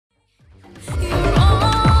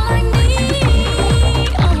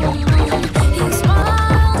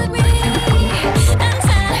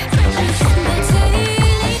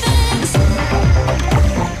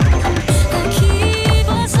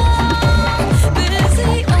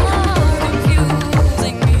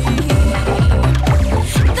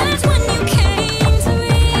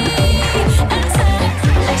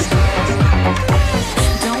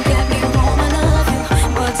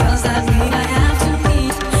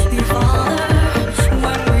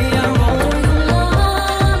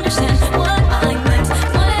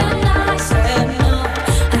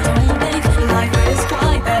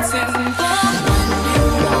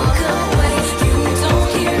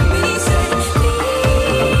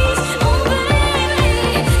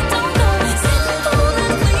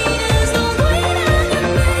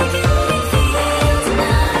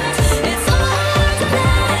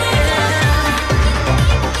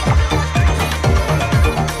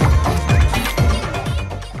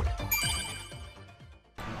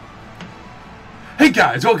Hey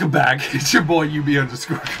guys, welcome back. It's your boy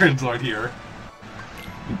UB_cringe right here.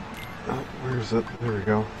 Oh, where is it? There we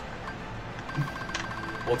go.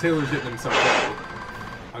 Well, Taylor's getting himself ready.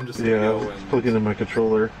 I'm just gonna go and plugging in my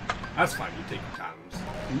controller. That's fine. You take your times.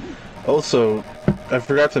 Also, I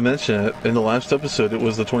forgot to mention it in the last episode. It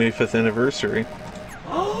was the 25th anniversary.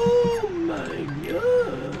 Oh my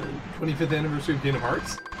god! 25th anniversary of Kingdom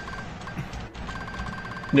Hearts.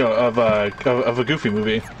 No, of a Goofy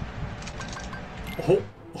movie.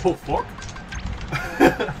 Oh fuck!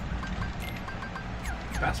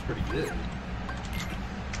 That's pretty good.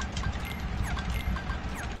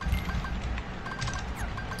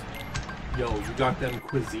 Yo, you got them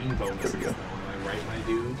cuisine bonuses though, am I right, my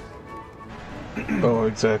dude? Oh,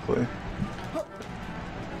 exactly.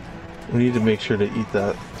 We need to make sure to eat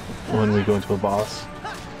that when we go into a boss.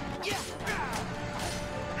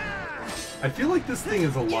 I feel like this thing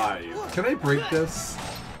is alive. Can I break this?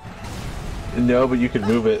 No, but you could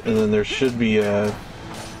move it, and then there should be a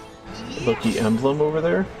lucky emblem over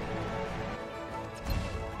there.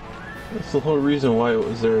 That's the whole reason why it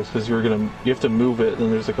was there, is because you have to move it, and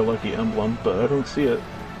then there's like a lucky emblem, but I don't see it.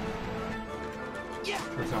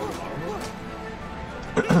 That's not the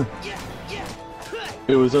bottom.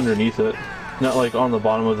 It was underneath it. Not like on the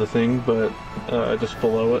bottom of the thing, but just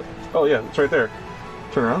below it. Oh yeah, it's right there.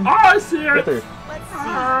 Turn around. Oh, I see it! Right there.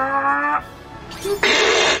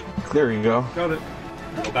 There you go. Got it.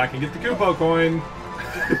 Go back and get the Koopa coin.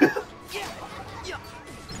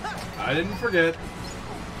 I didn't forget.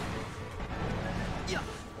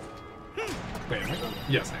 Wait, am I done?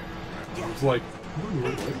 Yes, I am. I was like,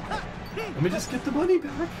 wait. Let me just get the money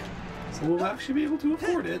back, so we'll actually be able to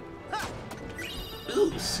afford it.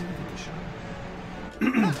 Ooh, soothing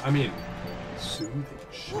shot. I mean, soothing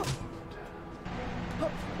shot.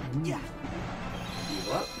 Heal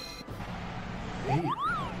up. Hey everybody,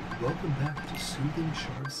 welcome back to Soothing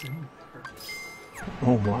Shard Simulator.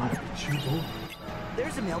 Oh my. It's your boy.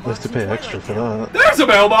 There's a You mailbox. have to pay extra for that. There's a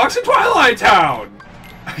mailbox in Twilight Town!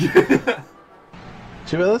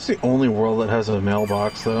 Too bad that's the only world that has a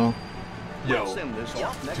mailbox, though. Yo, do you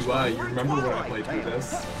remember when I played through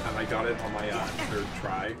this and I got it on my third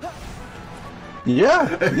try?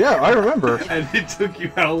 Yeah, I remember. And it took you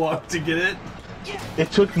how long to get it? It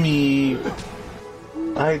took me...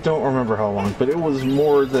 I don't remember how long, but it was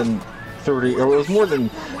more than 30, or it was more than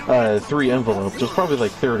 3 envelopes. It was probably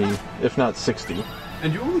like 30, if not 60.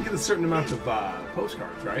 And you only get a certain amount of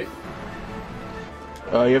postcards, right?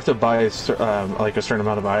 You have to buy like a certain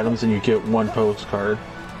amount of items, and you get 1 postcard.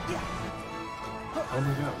 Oh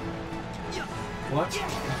my god. What?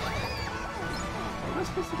 Am I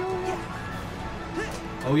supposed to go in?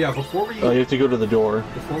 Oh yeah, before we... You have to go to the door.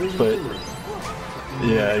 Before we but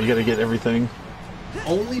yeah, you gotta get everything.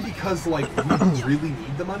 Only because, like, we really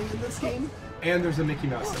need the money in this game, and there's a Mickey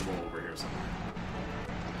Mouse symbol over here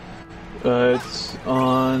somewhere. It's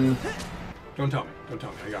on... Don't tell me,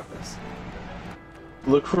 I got this.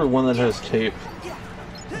 Look for one that has tape.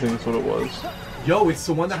 I think that's what it was. Yo, it's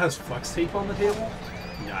the one that has flex tape on the table?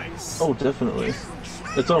 Nice. Oh, definitely.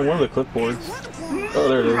 It's on one of the clipboards. Oh,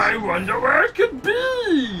 there it is. I wonder where it could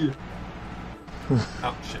be!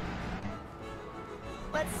 Oh, shit.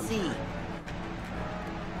 Let's see.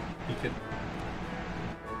 He could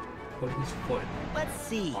put his foot Let's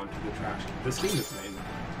see. onto the trash can. This game is amazing.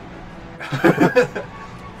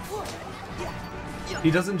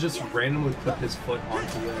 He doesn't just randomly put his foot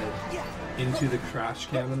into the trash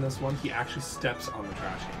can in this one. He actually steps on the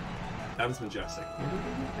trash can. That is majestic.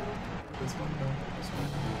 This one, no. This one,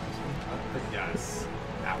 yes,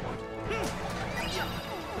 that one.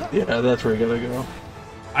 Yeah, that's where you gotta go.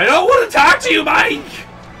 I don't want to talk to you, Mike!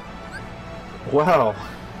 Wow.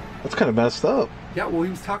 That's kind of messed up. Yeah, well,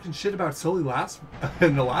 he was talking shit about Sully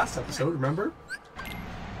in the last episode, remember?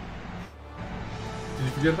 Did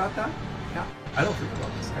you forget about that? Yeah, I don't forget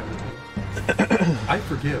about this kind of thing. I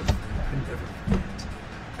forgive. I never forget.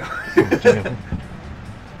 Oh, damn.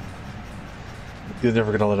 You're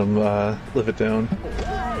never gonna let him live it down.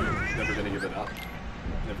 Never gonna give it up.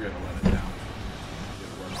 Never gonna let it down.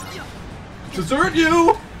 Desert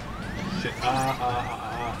you! Shit.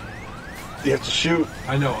 You have to shoot.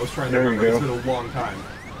 I know, I was trying to remember. It's been a long time.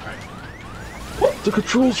 Alright. The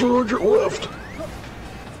controls are on your left.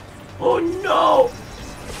 Oh no!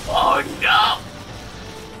 Oh no!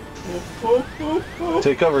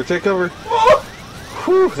 Take cover, take cover.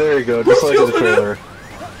 Whew, there you go, just like in the trailer.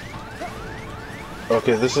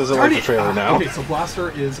 Okay, this isn't like the trailer now. Okay, so Blaster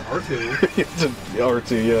is R2. It's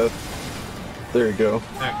R2, yeah. There you go.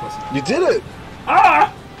 You did it!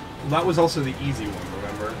 Ah! Well, that was also the easy one,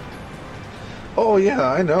 remember? Oh yeah,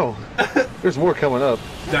 I know. There's more coming up.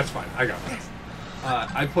 That's fine, I got this.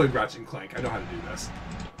 I played Ratchet and Clank. I know how to do this.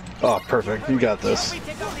 Oh, perfect. You got this.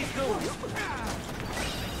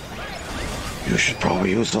 You should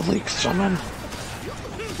probably use the leak summon.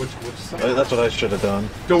 Which summon? That's what I should have done.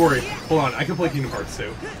 Don't worry. Hold on. I can play Kingdom Hearts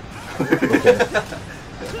too. Okay.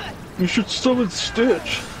 You should summon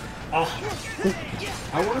Stitch. Oh.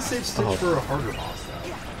 I want to save Stitch for a harder boss, though.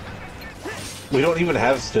 We don't even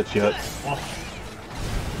have Stitch yet. Oh.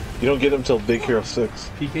 You don't get him till Big Hero 6.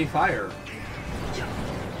 PK Fire.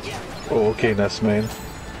 Oh, okay, Nest Main.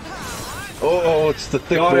 Oh, it's the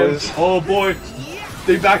thick boys. Oh boy.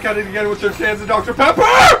 They back at it again with their cans of Dr. Pepper!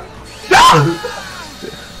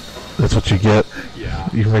 That's what you get. Yeah.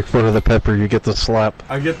 You make fun of the pepper, you get the slap.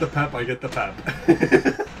 I get the pep, I get the pep. You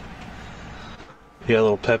got a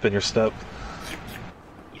little pep in your step.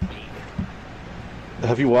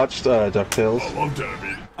 Have you watched DuckTales? A long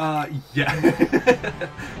time, yeah.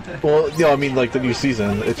 Well, yeah, I mean, like the new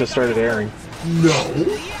season. It just started airing.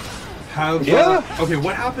 No. Have okay,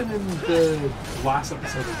 what happened in the last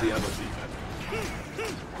episode of the other season?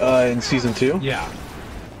 In season 2? Yeah.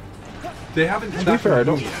 They haven't come To be back fair, I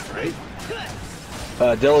from don't- yet, right?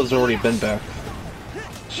 Della's already been back.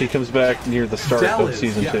 She comes back near the start Della of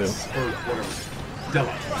season is, 2. yes, or whatever.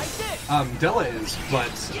 Della. Della is,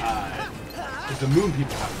 but the moon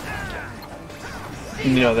people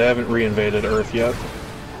haven't. No, they haven't reinvaded Earth yet.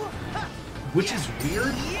 Which is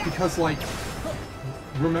weird because, like,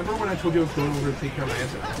 remember when I told you I was going over to take care of my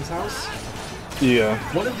aunt at Uncle's house? Yeah.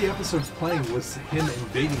 One of the episodes playing was him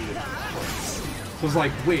invading the place. So I was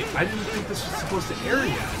like, wait, I didn't think this was supposed to air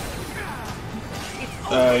yet.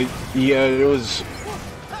 Yeah, it was...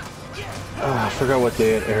 I forgot what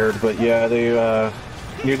day it aired, but yeah, they,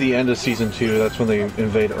 near the end of season 2, that's when they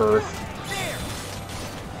invade Earth.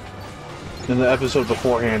 In the episode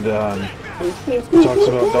beforehand, it talks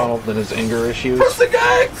about Donald and his anger issues. Press the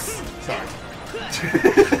gags! Sorry.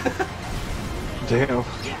 Damn.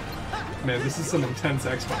 Man, this is some intense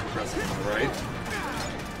Xbox pressing, right?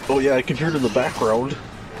 Oh yeah, I can hear it in the background.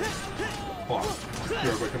 Hold on.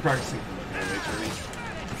 Real quick, I'm practicing for the anime journey.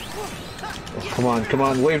 Oh, come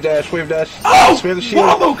on, wave dash, wave dash. Oh! Spare the shield.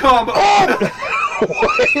 Wombo combo! Oh!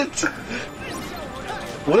 What?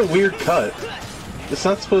 What a weird cut. It's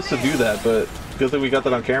not supposed to do that, but good thing we got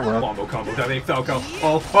that on camera. Wombo combo, that ain't Falco.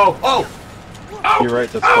 Oh, oh, oh! Oh! You're right,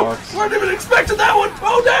 that's oh! Fox. Weren't even expecting that one!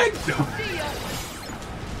 Oh, dang!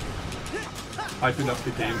 Hyping up the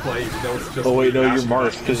gameplay, even though it's just... Oh wait, no, you're mashing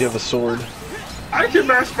Mars, buttons. because you have a sword. I can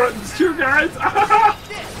mash buttons too, guys!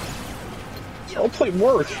 I'll play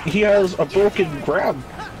Mars. He has a broken grab.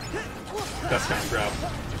 That's kind of grab.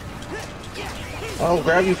 I'll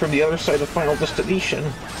grab you from the other side of Final Destination.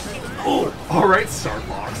 Oh, alright,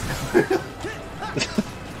 Starbox.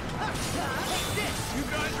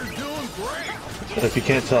 If you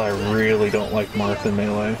can't tell, I really don't like Marth in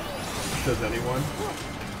Melee. Does anyone?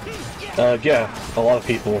 Yeah, a lot of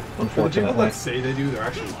people, The people unfortunately. that say they do, they're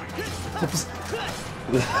actually lying.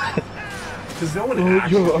 Because no one Oh,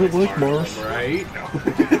 actually yeah, I likes like Mars, Mars. right? No.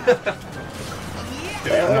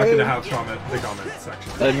 Okay, I'm not gonna have the comment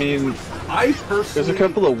section. I mean, I personally... there's a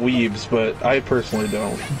couple of weebs, but I personally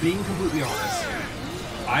don't. Being completely honest,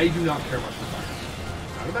 I do not care much for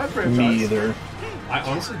Fire. Not a bad franchise. Me either. I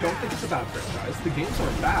honestly don't think it's a bad franchise. The games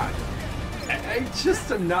aren't bad. I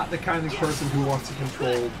just am not the kind of person who wants to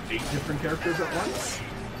control 8 different characters at once.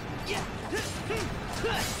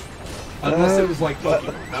 Unless it was like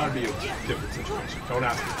Pokemon. That would be a different situation. Don't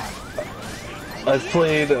ask me. I've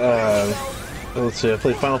played, let's see, I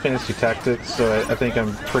played Final Fantasy Tactics, so I think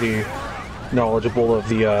I'm pretty knowledgeable of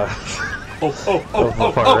the, Oh,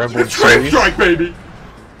 Fire Emblem it's Cringe series. Strike, baby!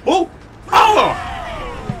 Oh!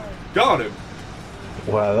 Ah! Got him.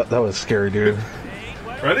 Wow, that was scary, dude.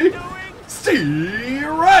 Ready?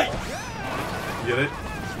 STEE-RIKE! Get it?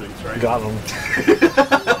 Ring strike. Got him.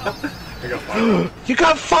 I got fire. You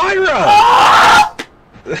got Fire! Ah!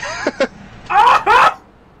 Ah!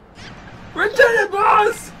 We did it,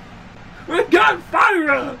 boss! We got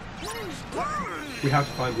fire! We have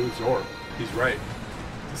to find Blue Zord. He's right.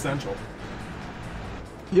 It's essential.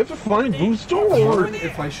 You have to find Blue I'm wondering Zord!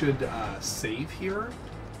 if I should save here,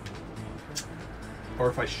 or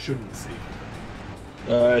if I shouldn't save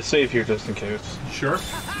here. Save here just in case. You sure?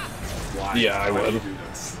 Why? Yeah, I Why do would. you do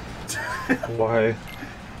this? Why?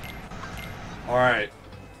 Alright.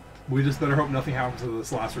 We just better hope nothing happens to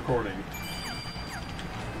this last recording.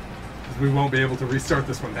 Because we won't be able to restart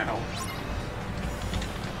this one now.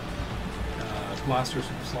 Blaster,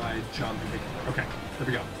 super slide, jump, and kick. Okay, there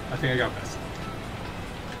we go. I think I got this.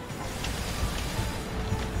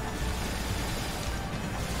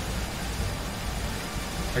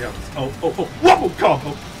 I got this. Oh, whoa,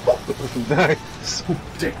 combo! Nice. Oh,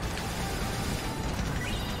 damn.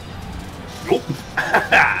 Nope.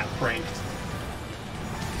 Pranked.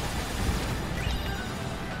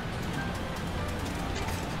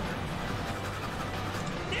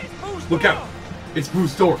 Look out! It's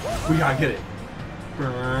Boo's door. We gotta get it.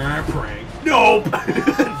 Prank. Nope.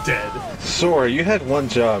 Dead. Sora, you had one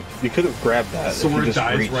job. You could have grabbed that. Sora just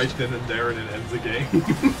dies reached. right then and there, and it ends the game.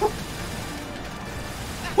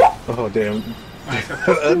 Oh damn.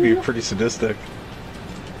 That'd be pretty sadistic.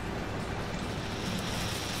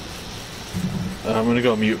 I'm gonna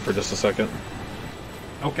go mute for just a second.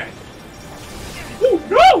 Okay. Oh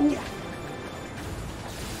no!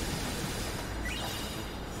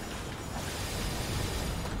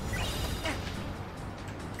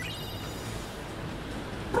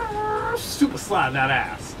 Super slide that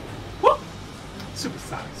ass. Whoop! Super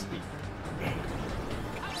sonic speed.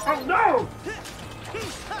 Oh no!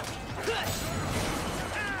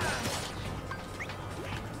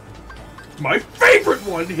 My favorite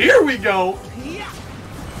one! Here we go!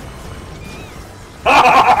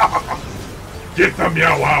 Get the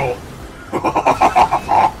meow wow!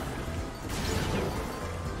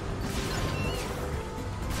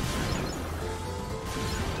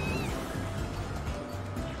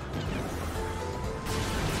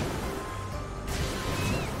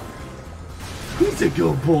 Who's a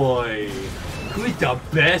good boy? Who's the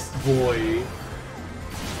best boy?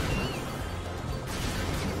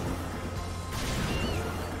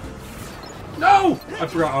 No! I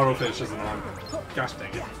forgot autofish isn't on. Gosh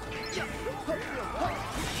dang it.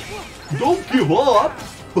 Don't give up!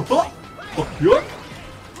 Yuck!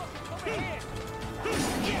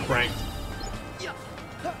 Pranked.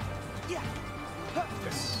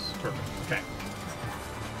 Yes, perfect. Okay.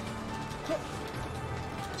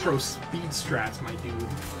 Throw speed strats, my dude.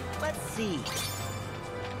 Let's see.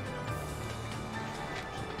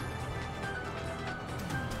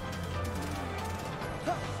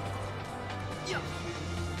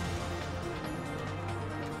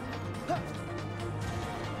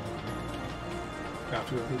 Got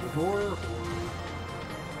to go through the door, or...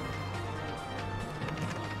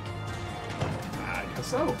 I guess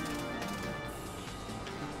so.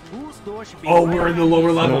 Whose door should be Oh, we're in the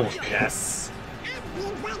lower level. Oh. Yes.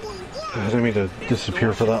 I didn't mean to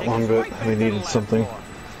disappear for that long, but they needed something.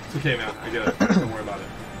 It's okay, man. I get it. Don't worry about it.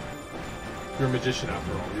 You're a magician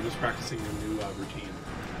after all. You're just practicing your new routine.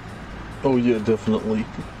 Oh yeah, definitely.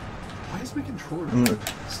 Why is my controller?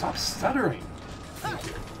 Stop stuttering. Thank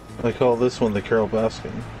you. I call this one the Carol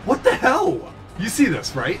Baskin. What the hell? You see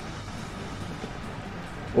this, right?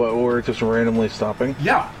 What, or just randomly stopping?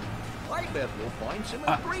 Yeah. I bet we'll find some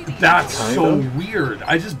ingredients. That's Kind so of. weird.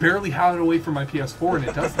 I just barely had it away from my PS4 and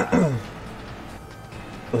it does that.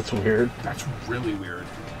 That's weird. That's really weird.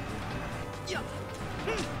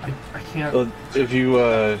 I can't... If you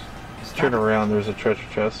turn around, there's a treasure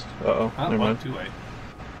chest. Uh-oh, Oh, never well, mind. too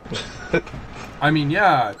late. I mean,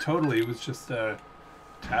 yeah, totally. It was just a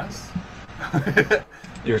test.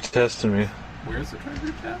 You're testing me. Where's the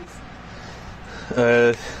treasure chest?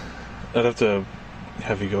 I'd have to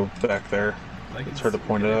have you go back there. Like It's hard to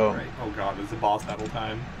point it out. Right. Oh god, is it boss battle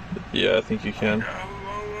time? Yeah, I think you can.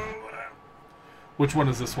 Which one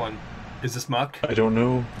is this one? Is this Muck? I don't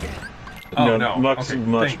know. Oh, no. Muck's Okay,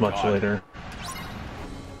 much thank God. later.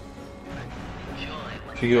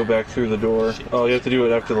 If you go back through the door. Oh, you have to do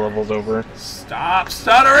it after the level's over. Stop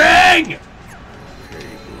stuttering!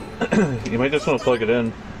 You might just want to plug it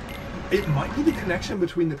in. It might be the connection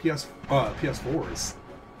between the PS4s.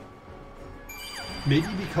 Maybe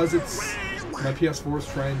because it's my PS4 is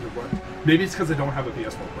trying to run. Maybe it's because I don't have a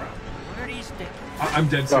PS4 Pro. Where do you stick? I'm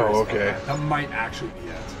dead serious. Oh, okay. That might actually be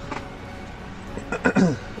it.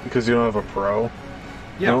 Because you don't have a Pro.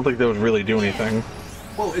 Yeah. I don't think that would really do anything.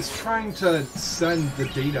 Well, it's trying to send the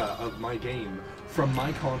data of my game from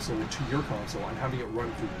my console to your console and having it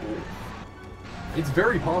run through both. It's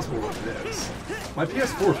very possible that it is. My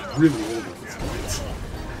PS4 is really old at this point.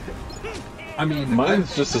 I mean,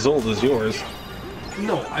 Mine's just as old as yours.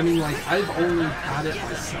 no, I mean, like, I've only had it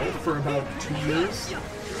myself for about 2 years,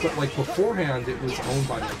 but, like, beforehand, it was owned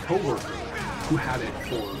by my coworker, who had it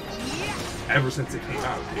for ever since it came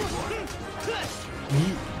out, day one.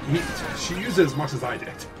 She used it as much as I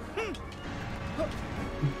did.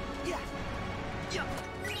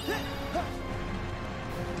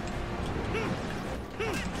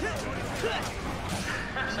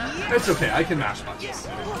 It's okay, I can mash buttons.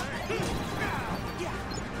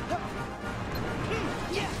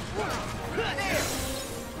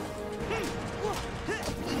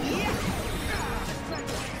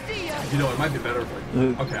 You know, it might be better if,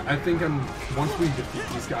 like, okay, I think once we defeat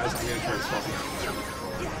these guys, I'm gonna try swapping out the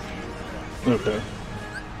controller. Okay.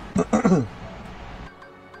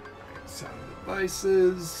 Sound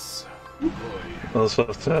devices. Oh boy. I'll just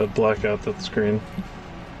have to black out that screen.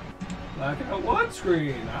 Black out what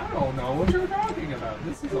screen? I don't know what you're talking about.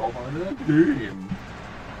 This is all part of the game.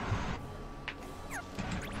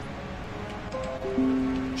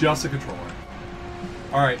 Just a controller.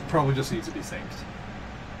 Alright, probably just needs to be synced.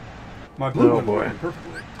 My blue one worked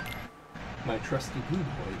perfectly. My trusty blue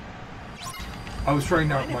boy. I was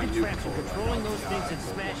trying out my new controller. Controlling those things and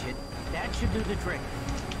smash it. That should do the trick.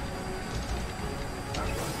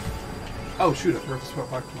 Oh shoot, I forgot to swap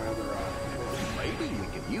back to my other controller. Maybe we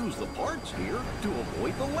can use the parts here to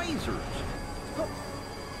avoid the lasers.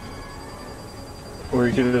 Or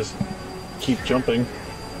you could just keep jumping.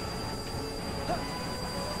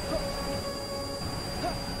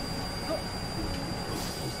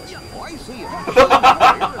 I see it.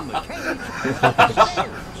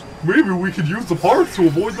 Maybe we could use the parts to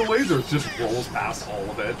avoid the lasers. Just rolls past all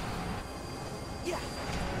of it.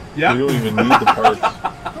 Yeah. You don't even need the parts.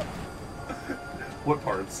 What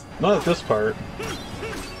parts? Not this part.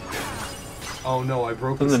 Oh no, I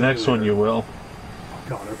broke the In the next one you will. Oh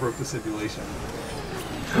god, I broke the simulation.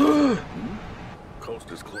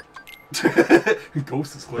 Coast is clear.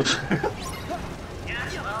 Ghost is clear.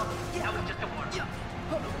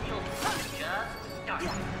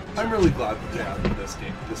 I'm really glad that they added this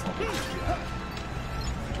game, this level.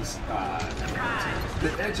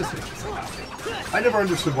 It just makes me so happy. I never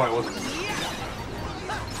understood why it wasn't.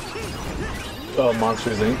 Oh,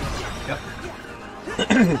 Monsters Inc. Yep.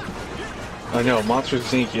 I know, Monsters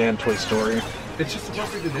Inc. and Toy Story. It's just a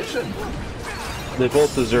perfect addition. They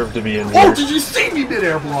both deserve to be in Oh, here. did you see me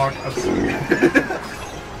mid-air block? I'm sorry.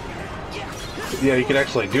 Yeah, you can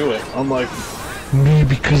actually do it. Unlike me,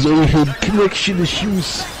 because I had connection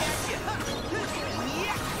issues.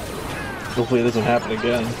 Hopefully it doesn't happen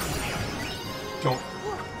again. Don't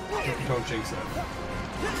jinx it.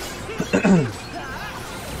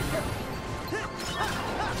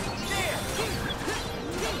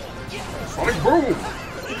 Sonic Boom!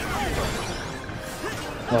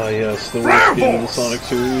 Ah, yes, the worst game in the Sonic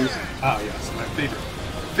series. Ah, yes, my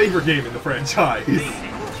favorite game in the franchise.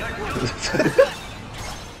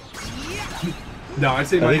 No, I'd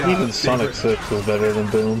say my I think even favorite, Sonic 6 was better than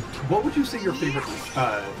Boom. What would you say your favorite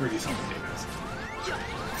 3D Sonic game is?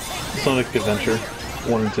 Sonic Adventure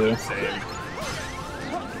 1 and 2.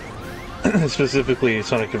 Same. Specifically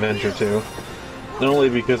Sonic Adventure 2. Not only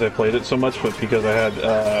because I played it so much, but because I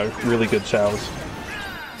had really good chows.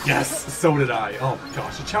 Yes, so did I. Oh my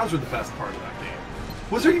gosh, the chows were the best part of that game.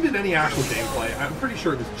 Was there even any actual gameplay? I'm pretty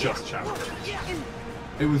sure it was just chows.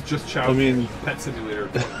 It was just chows. I mean, Pet Simulator.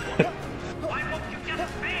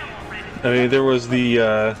 I mean, there was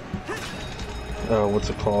the, what's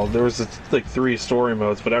it called? There was, like, 3 story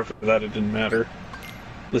modes, but after that it didn't matter.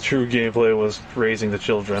 The true gameplay was raising the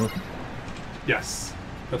children. Yes,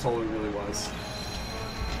 that's all it really was.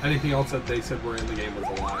 Anything else that they said were in the game was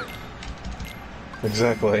a lie.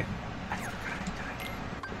 Exactly.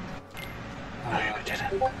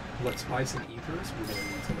 Let's buy some ethers. We're gonna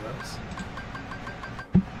need some of those.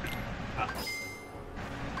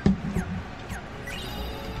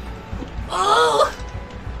 Oh!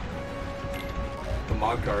 The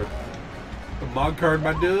mod card. The mod card,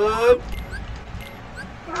 my dude!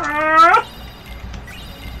 Ah!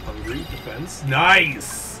 Hungry defense.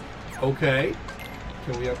 Nice! Okay.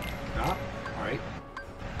 Can we have... Ah, alright.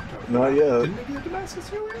 Not yet. Didn't we get Damascus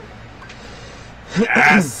earlier?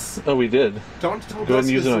 Yes! Oh, we did. Don't tell Go ahead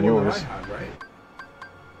and use it on yours. I had, right?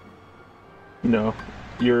 No.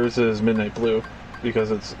 Yours is Midnight Blue,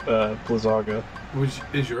 because it's, Blizzaga. Which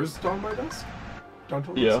is yours Dawn My Dusk? Dawn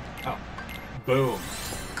Till Yeah. Dusk? Oh. Boom.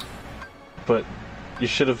 But you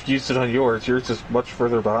should have used it on yours. Yours is much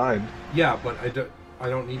further behind. Yeah, but I don't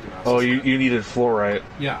need Damascus. Oh, you needed fluorite.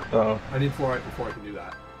 Yeah. Oh. I need fluorite before I can do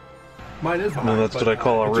that. Mine is behind. No, that's but, what I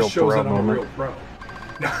call a it real just shows pro that I'm a real moment. pro.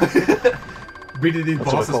 Beating these That's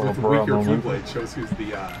what I bosses call a with bro weaker moment. Keyblade shows who's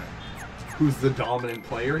the dominant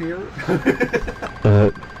player here.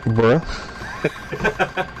 Bruh?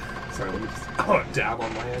 Sorry, let me just dab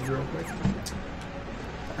on my hand real quick.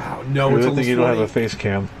 Oh no, it's Good almost thing you don't 20. have a face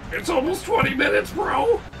cam. It's almost 20 minutes,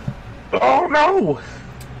 bro! Oh no!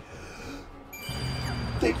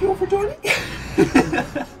 Thank you all for joining.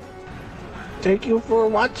 Thank you for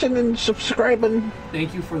watching and subscribing.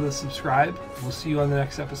 Thank you for the subscribe. We'll see you on the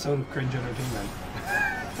next episode of Cringe Entertainment.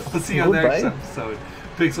 We'll see you on the next Goodbye. episode.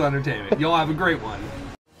 Pixel Entertainment. Y'all have a great one.